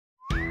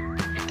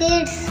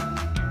Kids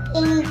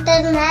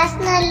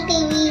International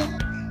TV.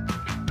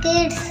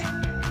 Kids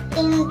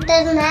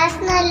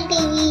International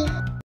TV.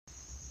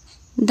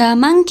 The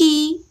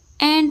Monkey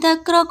and the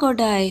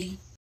Crocodile.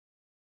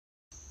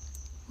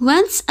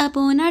 Once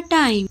upon a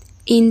time,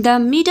 in the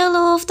middle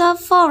of the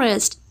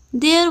forest,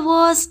 there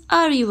was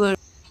a river.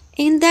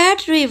 In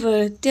that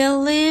river, there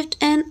lived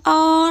an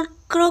old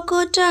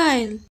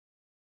crocodile.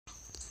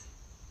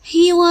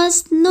 He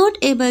was not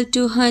able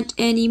to hunt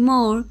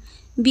anymore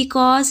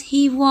because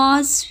he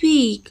was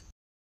weak.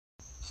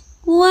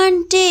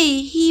 One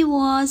day he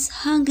was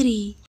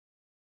hungry.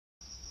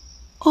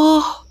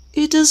 Oh,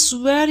 it is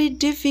very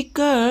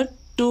difficult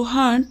to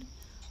hunt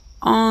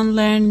on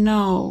land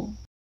now.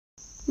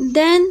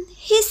 Then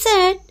he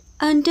sat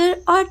under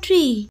a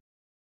tree.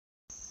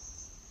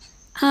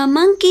 A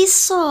monkey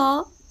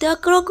saw the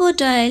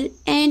crocodile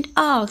and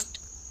asked,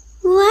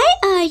 "Why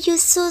are you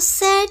so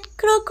sad,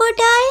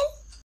 crocodile?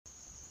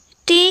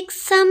 Take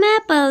some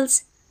apples.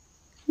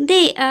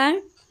 They are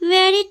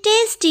very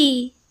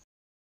tasty."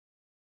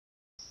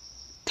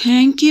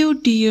 Thank you,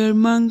 dear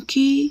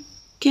monkey.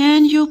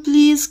 Can you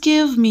please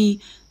give me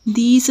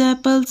these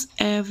apples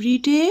every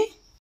day?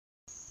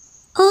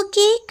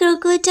 Okay,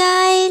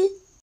 crocodile.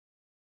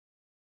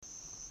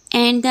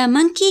 And the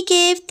monkey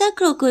gave the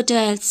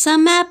crocodile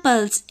some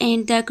apples,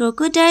 and the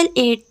crocodile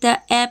ate the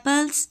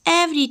apples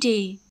every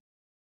day.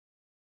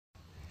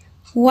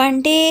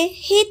 One day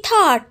he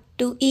thought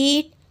to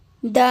eat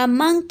the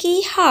monkey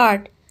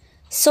heart,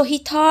 so he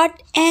thought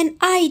an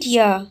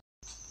idea.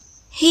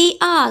 He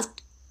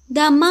asked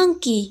the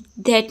monkey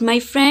that my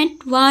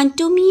friend want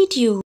to meet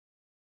you.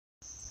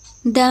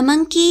 The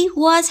monkey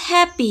was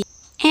happy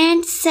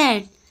and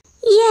said,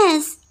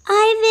 "Yes,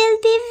 I will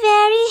be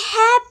very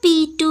happy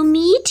to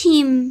meet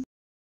him."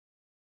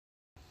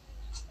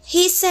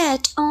 He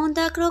sat on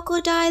the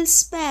crocodile's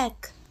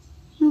back.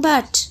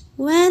 But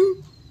when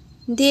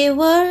they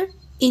were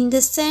in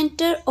the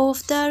center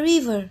of the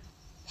river,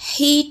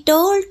 he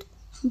told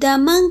the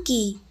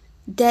monkey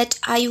that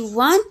I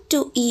want to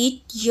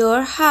eat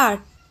your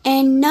heart,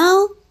 and now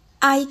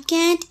I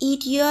can't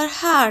eat your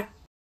heart.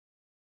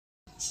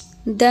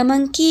 The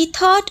monkey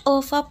thought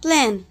of a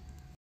plan.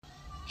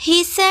 He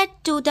said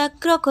to the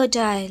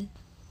crocodile,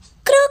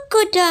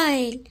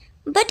 "Crocodile,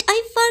 but I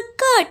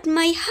forgot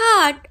my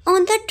heart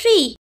on the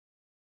tree."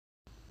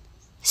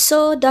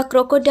 So the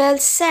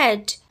crocodile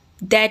said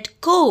that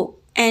go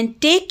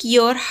and take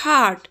your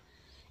heart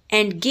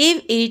and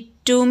give it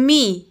to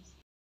me.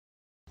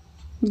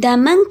 The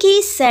monkey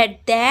said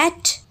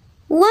that,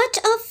 "What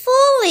a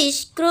foolish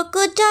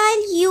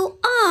crocodile you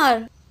are!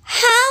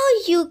 How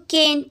you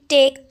can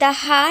take the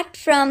heart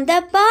from the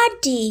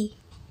body?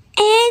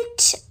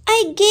 And I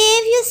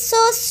gave you so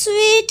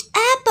sweet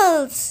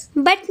apples,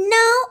 but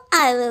now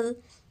I will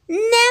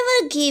never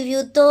give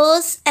you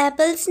those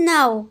apples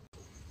now.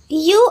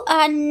 You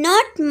are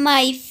not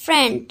my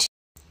friend."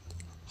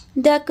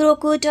 The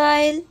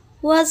crocodile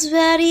was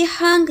very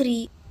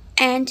hungry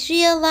and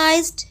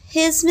realized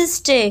his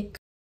mistake.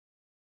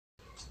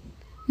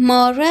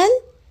 Moral: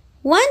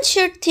 one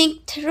should think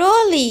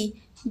thoroughly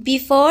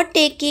before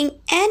taking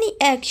any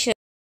action.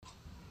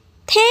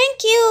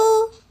 Thank you.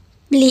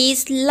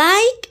 Please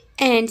like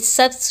and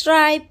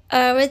subscribe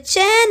our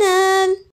channel.